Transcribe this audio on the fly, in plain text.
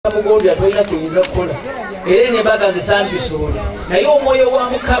Omugole atwalira tuyinza kukola era n'embaga zisambisobola naye omwoyo wa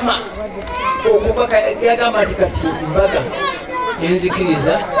Mukama okuva yagamba nti kati embaga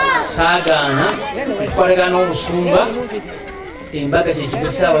enzikiriza saagaana tukolagana n'omusumba embaga kyekigo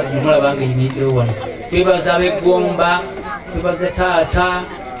saawa zino mulabanga eyimiriddewo wano twebaza ab'eggomba twebaza taata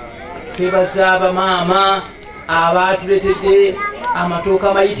twebaza abamaama abaatuleetedde amatooka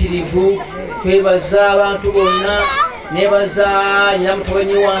amayitirivu twebaza abantu bonna nebaza nyina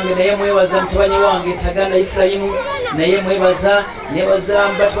mutobanyi wange naye mwebaza mutobanyi wange Tagana Ifulayimu naye mwebaza nebaza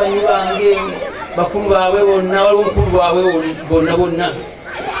batubanyi bange bakulu baabwe bonna waliwo omukulu waabwe bonna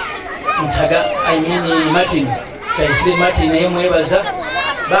Ntaga Martin Kaisire Martin naye mwebaza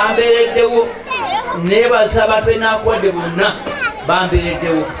bambeereddewo nebaza abantu benaakuwadde bonna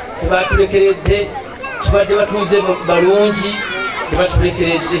bambeereddewo tebatulekeredde tubadde batunze balungi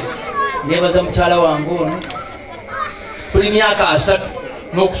tebatulekeredde nebaza mukyala wange ono tuli myaka 3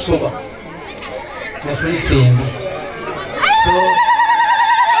 n'okusoba nga tuli fembi so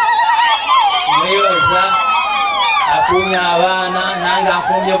mwebaza akuumya abaana nange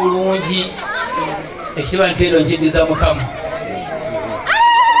akuumye bulungi ekitiibwa nteero nkiddiza Mukama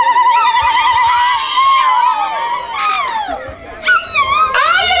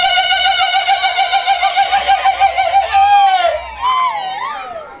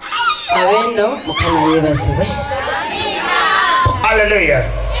abendo Mukama yeebazibwe. Hallelujah.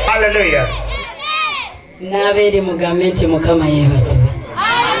 Hallelujah. Nabeere mugambe nti Mukama yeebazibwe.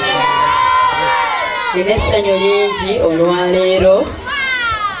 Nina essanyu lingi olwaleero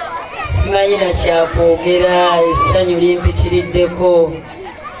simanyira kyakwogera essanyu limpitiriddeko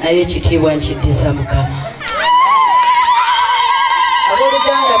naye ekitiibwa nkiddiza Mukama.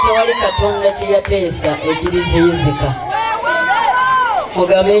 Abooluganda tewali Katonda kye yateesa ekiriziyizika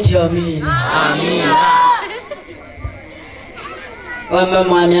mugambe nti amiina. amiina. Wamba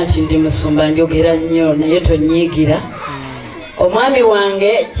mwami ati ndi musumba njogera nnyo naye tonyiigira. Omwami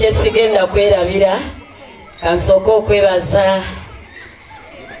wange kyesigenda kwerabira kansooka okwebaza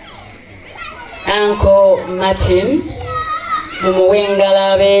Uncle Martin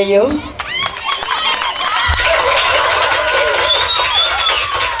mumuwengala abeeyo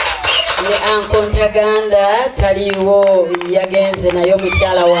ne Uncle Ntaganda taliiwo yagenze naye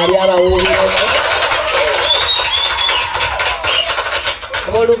omukyala waali abawuulireko.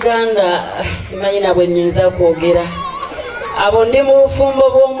 Oluganda simanyi na bwe nnyinza kwogera abo ndi mu bufumbo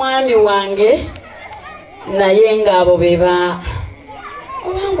bw'omwami wange naye ng'abo beba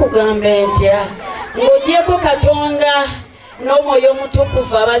oba nkugambe ntya ng'ogyeko Katonda n'omwoyo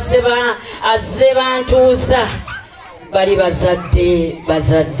omutukuvu azze bantuuza bali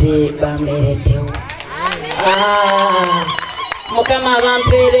bazadde bambeereddewo. Mukama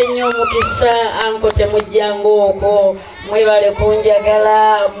abampeera ennyo omukisa anko temujjanga okwo mwebale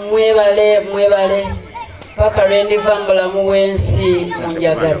kunjagala mwebale paka lwe ndiva mu bulamu bw'ensi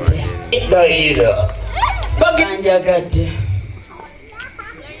munjagadde banjagadde.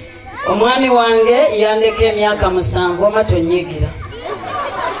 Omwami wange yandeka emyaka 7 oma tonyigira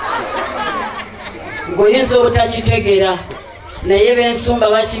ng'oyinza obutakitegera naye b'ensumba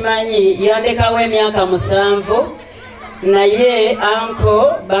bakimanyi yandekawo emyaka 7 naye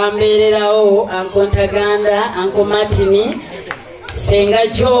anko bambeererawo Uncle Ntaganda Uncle Martin Senga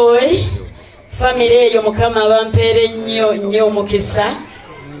Joy family eyo Mukama bampeere nnyo omukisa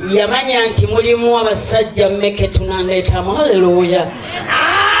yamanya nti mulimu abasajja mmeke tunandeetamu. Haleluya.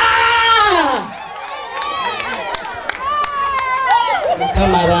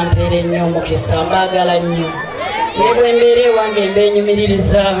 Mukama bampeere nnyo omukisa mbaagala nnyo ne bwe mbeera ewange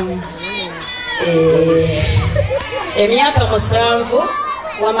mbeenyumiririzaamu emyaka 7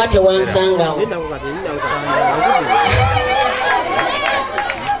 wama tewansangawo.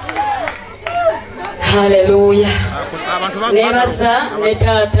 Haleluya. Nebaza ne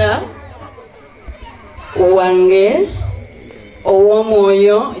taata wange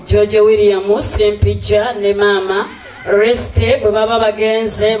ow'omwoyo George William Sempija ne maama Reste bwe baba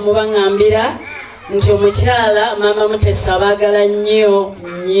bagenze mubaŋŋambira nti omukyala maama Mutesa baagala nnyo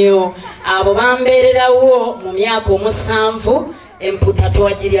abo bambeererawo mu myaka 7 emputa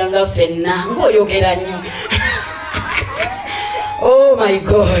twagiryanga ffenna ng'oyogera nnyo. Oh my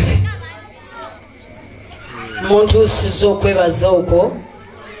God. Muntuusiza okwebaza okwo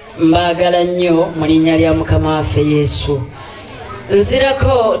mbaagala nnyo mu linnya lya Mukama waffe Yesu.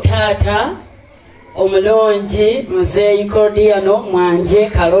 Nzirako taata omulungi muzeeyi Kodiano mwanje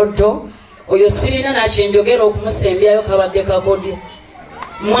Kalodo oyo sirina nakyenjogera okumusembyayo kabadde kakodyo.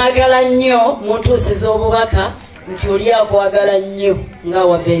 Mwagala nnyo muntuusiza obubaka nti oli akwagala nnyo nga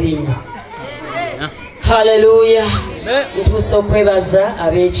wava erinnya. Haleluya. ntuusa okwebaza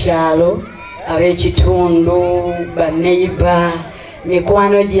ab'ekyalo ab'ekitundu baneiba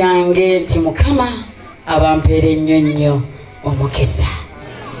mikwano gyange nti Mukama abampeera ennyo nnyo omukisa.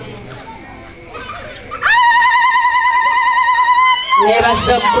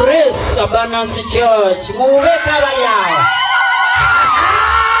 Nebaza Grace Abundance Church mubeeka abali awo.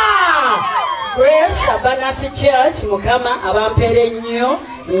 Grace Abundance Church Mukama abampeera ennyo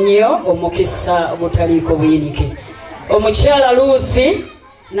nnyo omukisa butaliiko buyinike. Omukyala Ruthi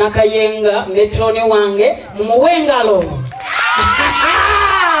Nakayenga metroni wange mumuwe engalo.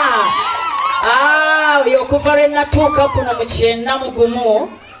 Okuva lwe natuuka kuno mu 9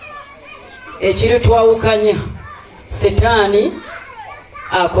 ekiri twawukanya Setaani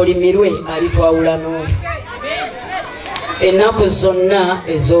akolimirwe alitwawula n'oyo ennaku zonna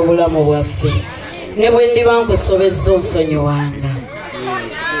ez'obulamu bwaffe ne bwe ndiba nkusobezza onsonyiwanga.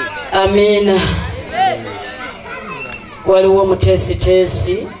 Amiina. Waliwo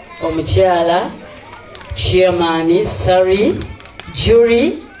omuteesiteesi omukyala chairman Sari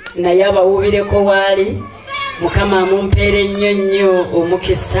Jury naye abawuubireko waali. Mukama amumpeera ennyo nnyo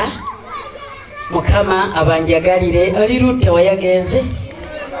omukisa. Mukama abanjagalire. Ali Rutta wayagenze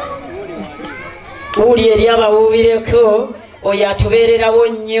uli eri abawuubireko oyo atubeererawo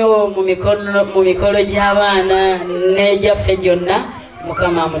nnyo mu mikolo gy'abaana n'egyaffe gyonna.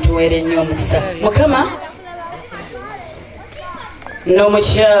 Mukama amutuweere ennyo omukisa. Mukama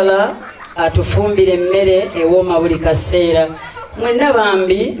n'omukyala atufumbira emmere ewooma buli kaseera. Mwenna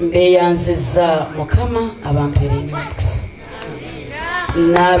bambi mbeeyanzizza. Mukama abampeera ennyo omukisa.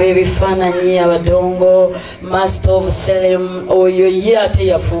 N'ab'ebifaananyi abadongo Master of Salem oyo ye ate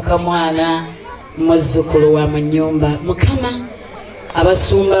yafuuka mwana muzzukulu wa mu nnyumba. Mukama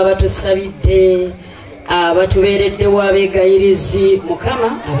abasumba abatusabidde abatubeereddewo abeegayirizi. Mukama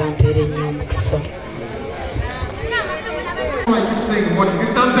abampeera ennyo omukisa.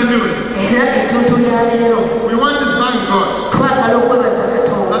 This afternoon, we want to thank God that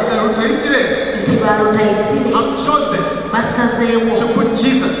the Rutaisides have chosen to put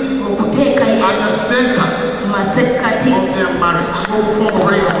Jesus at the center of their marriage.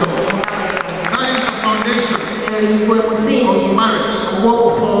 Praise the Lord. That is the foundation of marriage.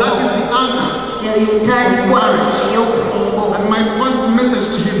 That is the anchor of marriage. And my first message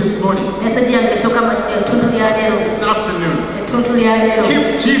to you this morning, this afternoon, keep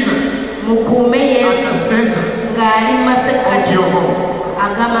Jesus at the center of your home.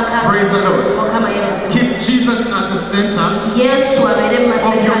 Praise the Lord. Keep Jesus at the center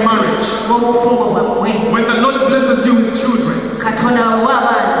of your marriage. When the Lord blesses you with children,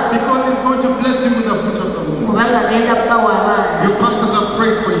 because He's going to bless you with the fruit of the womb. Your pastors have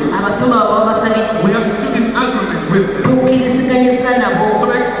prayed for you. We have stood in agreement with them. So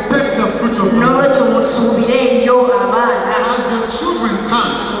expect the fruit of the womb. As your children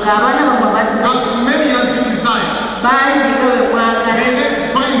come, as many as you desire, may they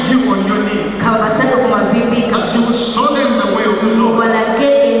find you on your knees. That you will show them the way of the Lord.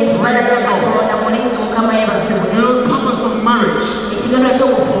 Praise the Lord. You know, the purpose of marriage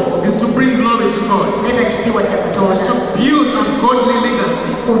is to bring glory to God. Is to build a godly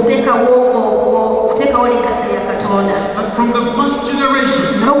legacy. But from the first generation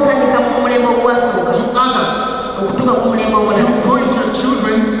to others, you point your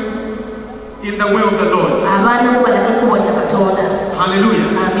children in the way of the Lord. Hallelujah.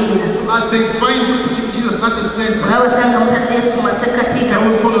 So as they find you putting Jesus at the center, they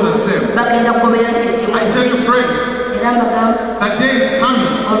will follow the same. I tell you, friends, that day is coming.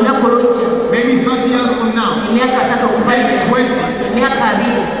 Maybe 30 years from now, maybe 20,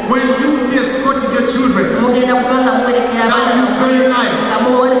 when you will be escorting your children down this very line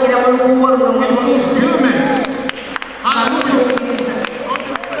in fulfillment, hallelujah, of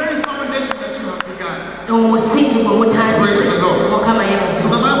the very foundation that you have begun. Praise the Lord. So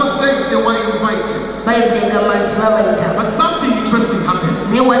the Bible says they were invited, but something interesting happened.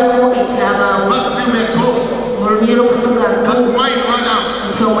 But we were told that wine ran out.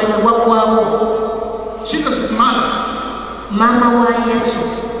 Jesus' mother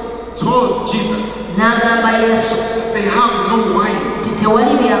told Jesus that they have no wine.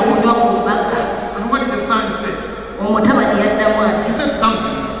 And what did the son say? He said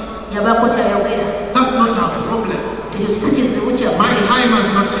something. That's not our problem. My time has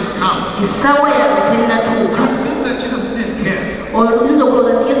not yet come. I think that Jesus didn't care.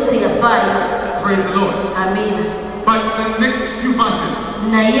 Praise the Lord. Amen. But the next few verses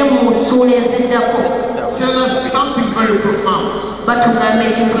tell us something very profound. That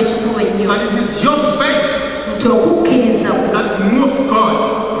it is your faith that moves God.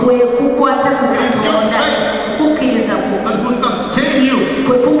 It is your faith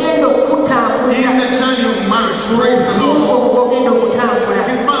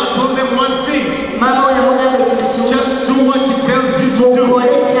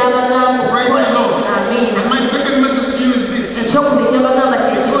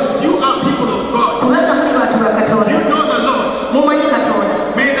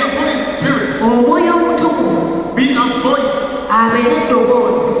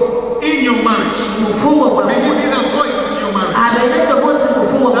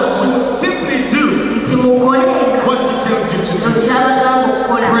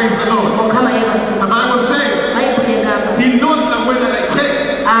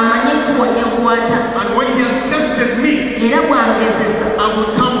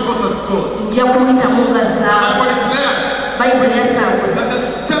ojja kuyitamu nga zaabu bayibuli yasanguza that the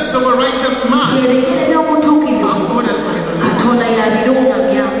steps of a righteous man ebigere by'omutuukirivu are ordered by the Lord. katonda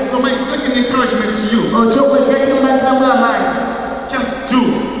yabiruŋŋamya. So my second encouragement to you, Okyokujja kyembazzamu amaanyi just do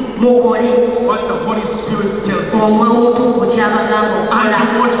mukole what the Holy Spirit tells you. omwoyo omutuufu kyabagamba And okukola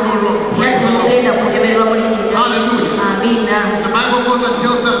you won't go wrong. era temugenda kulemererwa mu linnya lya Yesu. Amiina. The Bible goes and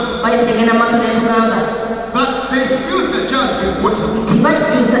tells us Bayibuli tegenda maaso netugamba that they filled the jars with water. nti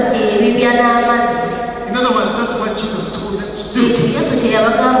bajjuza ebibya n'amazzi. In other words, that's what Jesus told them to do. ekyo Yesu kye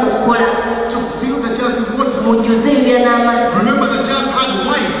yabagamba okukola To fill the jars with water. mujjuze ebibya n'amazzi. Remember, the jars had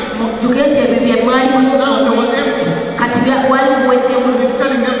wine. mujjuge nti ebibya mwalimu Now they were empty. kati wali buweddemu. He's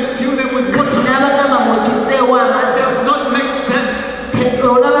telling them, fill them with kati water. n'abagamba mujjuzeewo amazzi. Does not make sense.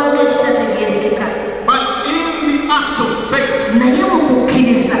 olaba ng'ekitategeerekeka But in the act of faith, naye mu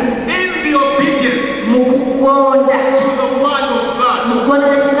kukkiriza in the obedience mu kugonda to the word of God, mu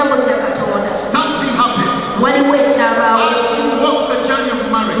kugondera ekigambo kya Katonda something happened. waliwo ekyabaawo As you walk the journey of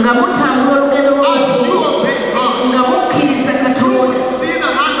marriage, nga mutambula olugendo as